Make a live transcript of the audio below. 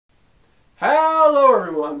Hello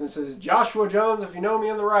everyone, this is Joshua Jones if you know me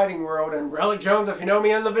in the writing world, and Relic Jones if you know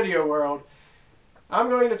me in the video world. I'm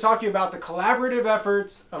going to talk to you about the collaborative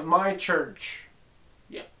efforts of my church.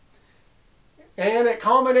 Yeah. And it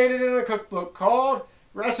culminated in a cookbook called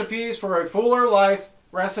Recipes for a Fuller Life,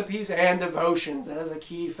 Recipes and Devotions. That is a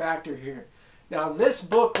key factor here. Now this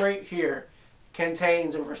book right here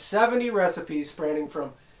contains over 70 recipes spanning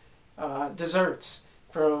from desserts,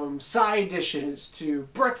 from side dishes to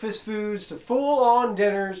breakfast foods to full-on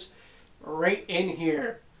dinners, right in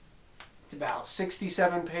here. It's about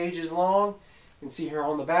 67 pages long. You can see here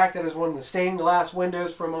on the back, that is one of the stained glass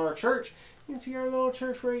windows from our church. You can see our little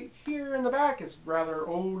church right here in the back. It's rather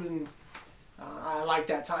old, and I like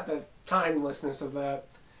that the timelessness of that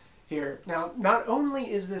here. Now, not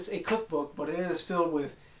only is this a cookbook, but it is filled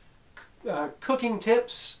with cooking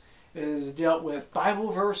tips. It is dealt with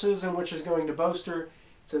Bible verses in which is going to bolster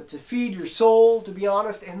to feed your soul, to be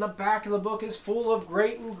honest. And the back of the book is full of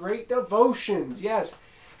great devotions. Yes,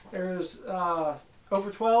 there's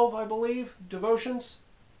over 12, I believe, devotions.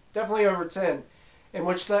 Definitely over 10. In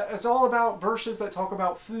which it's all about verses that talk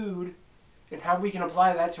about food and how we can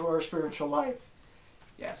apply that to our spiritual life.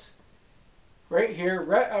 Yes. Right here,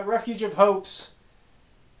 Refuge of Hope's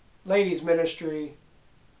Ladies Ministry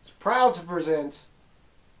is proud to present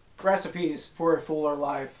Recipes for a Fuller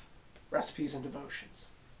Life, Recipes and Devotions.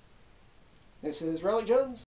 This is Relic Jones.